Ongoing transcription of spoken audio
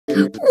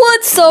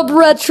What's up,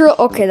 Retro?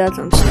 Okay, that's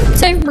stupid.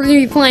 Today we're gonna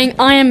be playing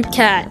I Am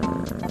Cat.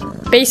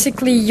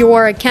 Basically,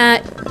 you're a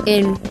cat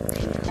in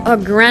a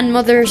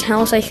grandmother's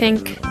house, I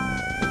think.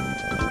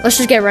 Let's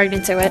just get right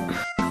into it.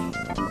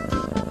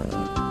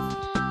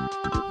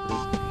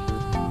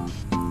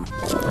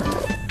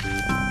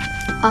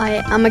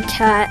 I am a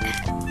cat.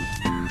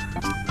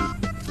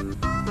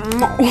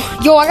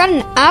 Yo, I got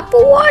an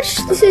Apple Watch.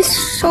 This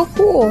is so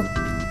cool.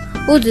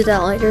 We'll do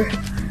that later.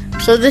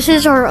 So this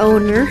is our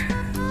owner.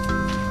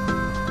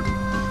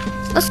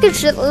 Let's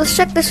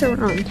check this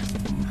around.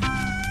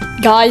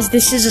 Guys,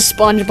 this is a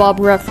SpongeBob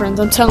reference.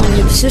 I'm telling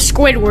you, this is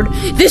Squidward.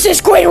 This is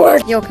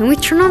Squidward! Yo, can we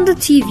turn on the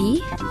TV?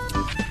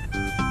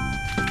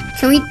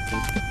 Can we?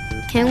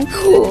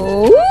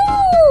 Ooh.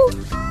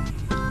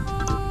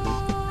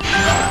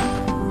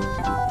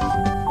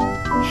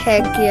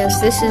 Heck yes,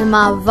 this is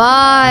my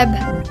vibe.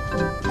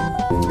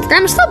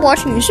 Grandma, stop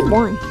watching. This is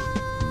boring.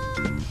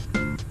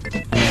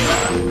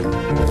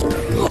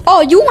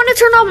 Oh, you want to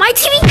turn off my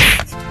TV?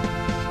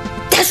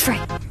 That's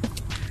right.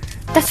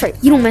 That's right.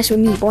 You don't mess with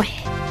me, boy.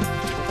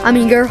 I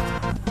mean, girl.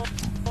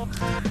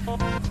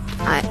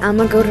 I'm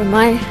gonna go to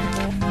my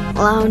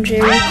lounge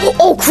area.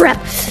 Oh, crap.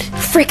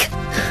 Frick.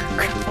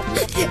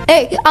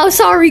 Hey, I'm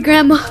sorry,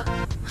 Grandma.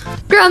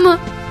 Grandma,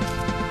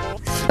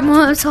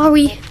 I'm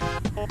sorry.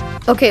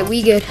 Okay,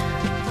 we good.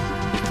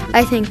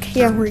 I think.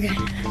 Yeah, we're good.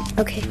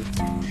 Okay.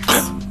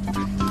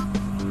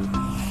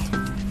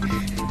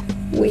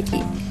 Wait.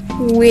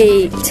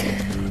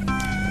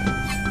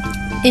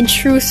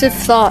 Intrusive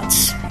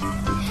thoughts.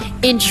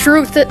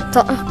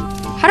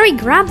 How do I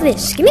grab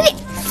this? Give me the.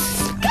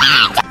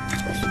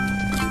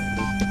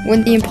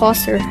 When the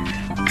imposter.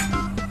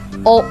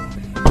 Oh.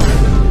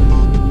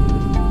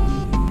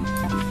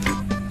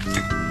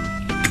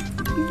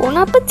 Bon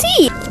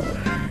appetit.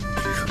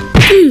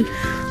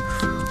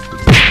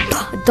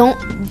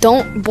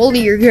 Don't bully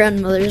your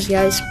grandmothers,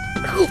 guys.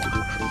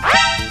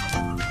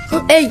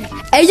 Hey,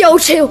 yo,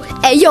 chill.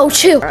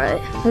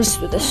 Alright, let's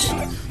do this.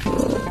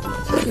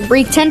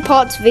 Break 10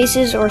 pots,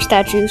 vases, or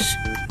statues.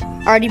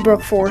 I already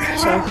broke 4,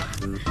 so.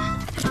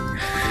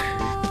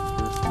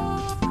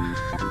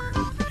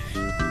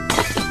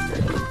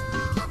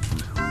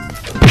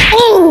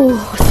 Oh,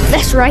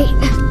 that's right.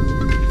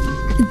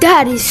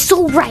 That is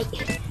so right.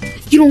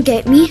 You don't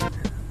get me.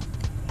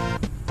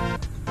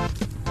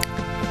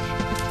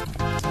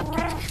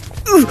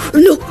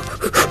 No.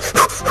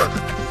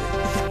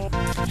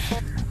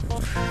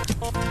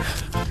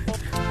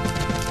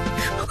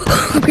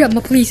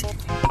 Grandma, please.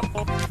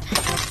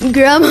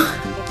 Grandma.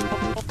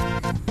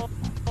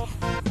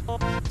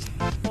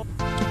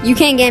 You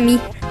can't get me.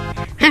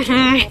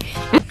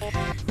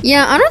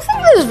 Yeah, I don't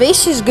think this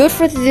vase is good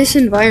for this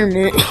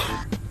environment.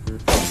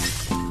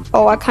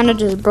 Oh, I kind of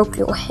just broke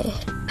your head.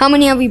 How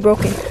many have we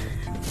broken?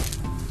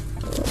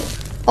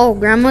 Oh,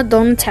 Grandma,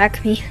 don't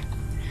attack me.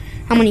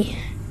 How many?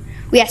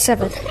 We have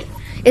 7.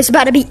 It's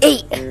about to be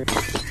 8.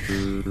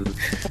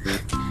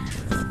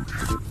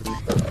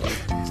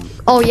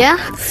 Oh, yeah?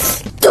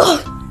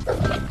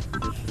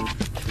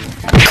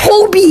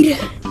 Kobe!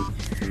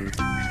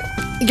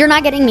 You're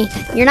not getting me.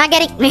 You're not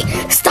getting me.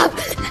 Stop.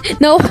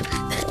 No.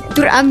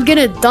 Dude, I'm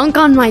gonna dunk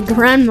on my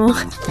grandma.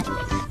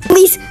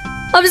 Please.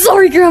 I'm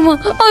sorry, Grandma.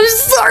 I'm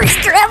sorry,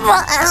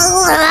 Grandma.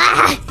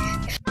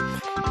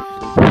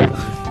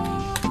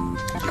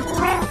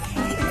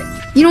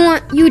 You know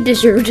what? You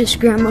deserve this,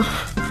 Grandma.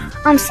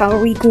 I'm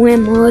sorry,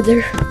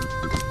 grandmother.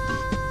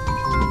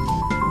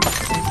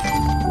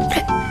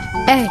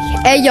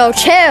 Hey, yo,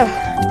 chill.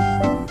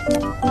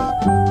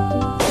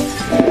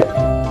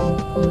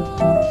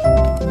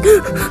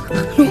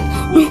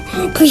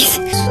 No, please.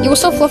 You were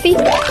so fluffy.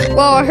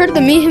 Well, I heard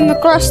the meet him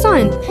across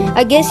time.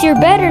 I guess you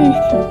better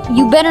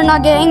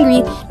not get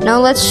angry. Now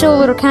let's show a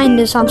little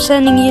kindness. I'm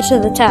sending you to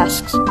the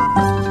tasks.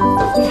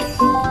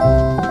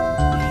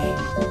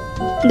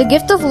 The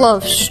gift of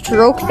love.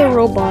 Stroke the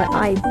robot.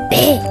 I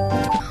bet.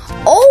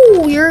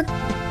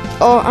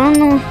 Oh, I don't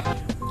know.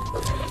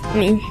 I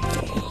mean,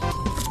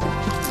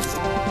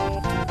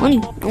 money.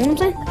 You know what I'm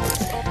saying?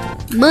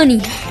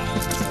 Money.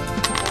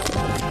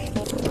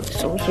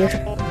 So here.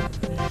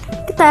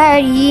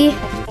 Daddy.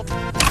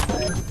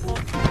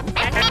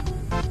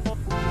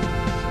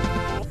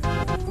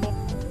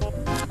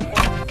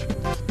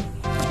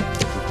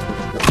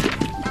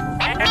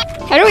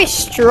 How do I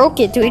stroke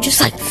it? Do we just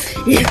like...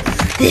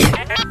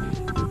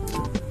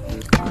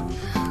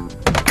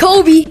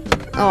 Kobe!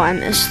 Oh, I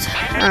missed.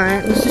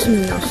 Alright, let's do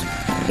something else.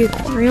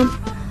 Aquarium.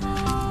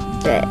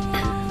 Bet.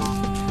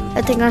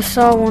 I think I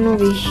saw one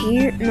over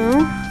here.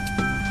 No?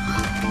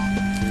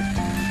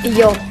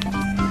 Yo.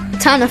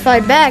 Time to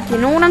fight back. You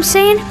know what I'm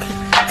saying?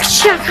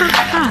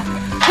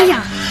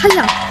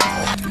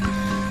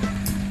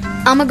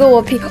 I'ma go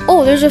up here.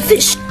 Oh, there's a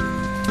fish.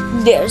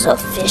 There's a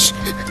fish.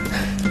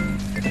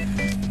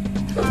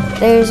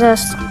 There's a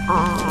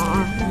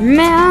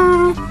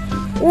meow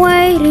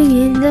waiting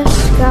in the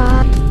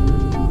sky.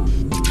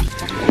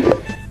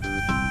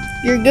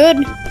 You're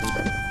good.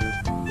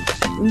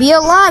 Be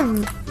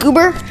alive,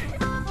 goober.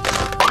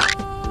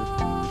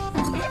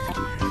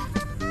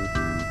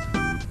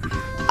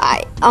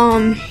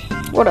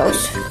 What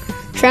else?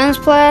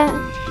 Transplant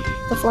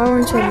the flower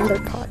into another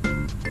pot.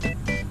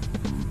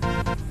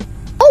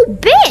 Oh,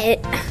 bit!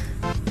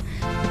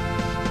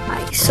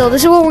 Alright, so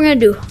this is what we're gonna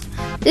do.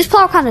 This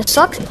plow kind of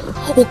sucks.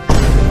 Oh,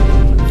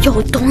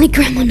 yo, don't let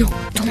Grandma know.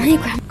 Don't let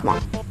Grandma. Come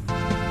on.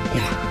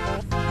 Yeah.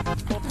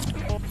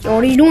 Yo,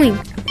 what are you doing?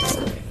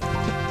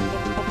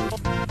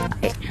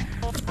 Right.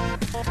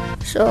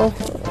 So,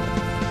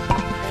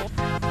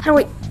 how do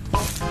we?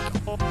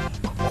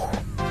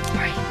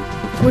 Alright,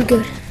 we're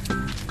good.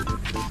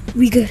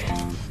 We good.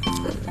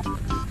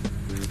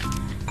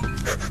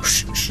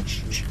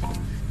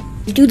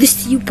 I do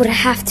this to you, but I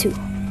have to.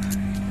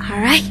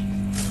 Alright?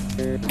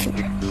 Come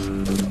here.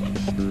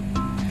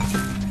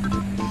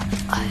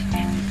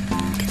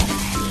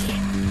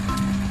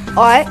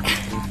 Alright.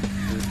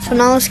 So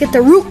now let's get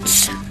the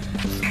roots.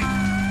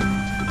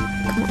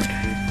 Come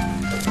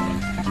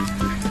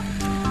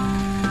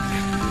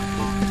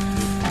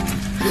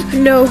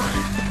on. No.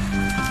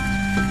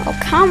 Oh,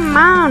 come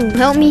on.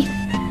 Help me.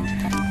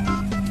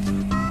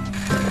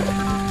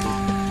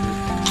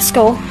 Let's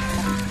go.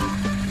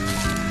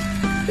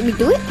 Did we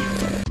do it?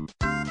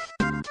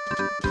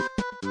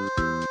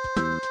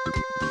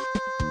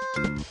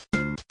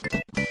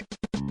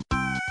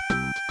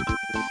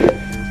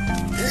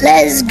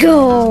 Let's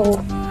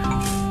go.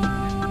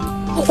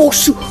 Oh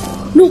shoot!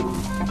 No.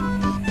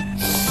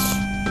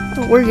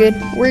 Oh, we're good.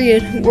 We're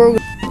good. We're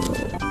good.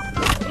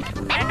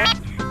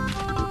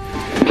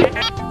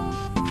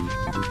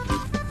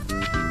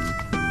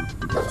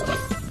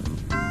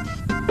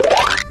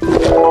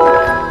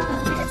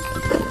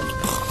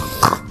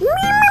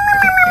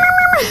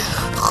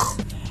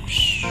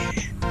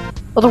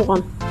 Other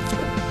one.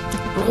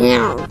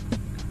 Meow.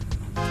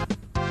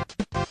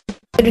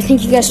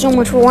 Thank you guys so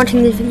much for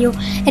watching this video.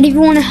 And if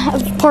you want to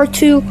have part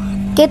 2,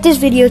 get this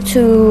video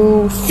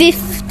to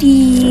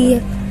 50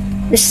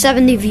 to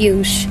 70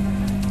 views.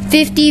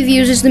 50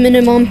 views is the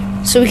minimum,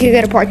 so we can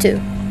get a part 2.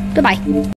 Goodbye.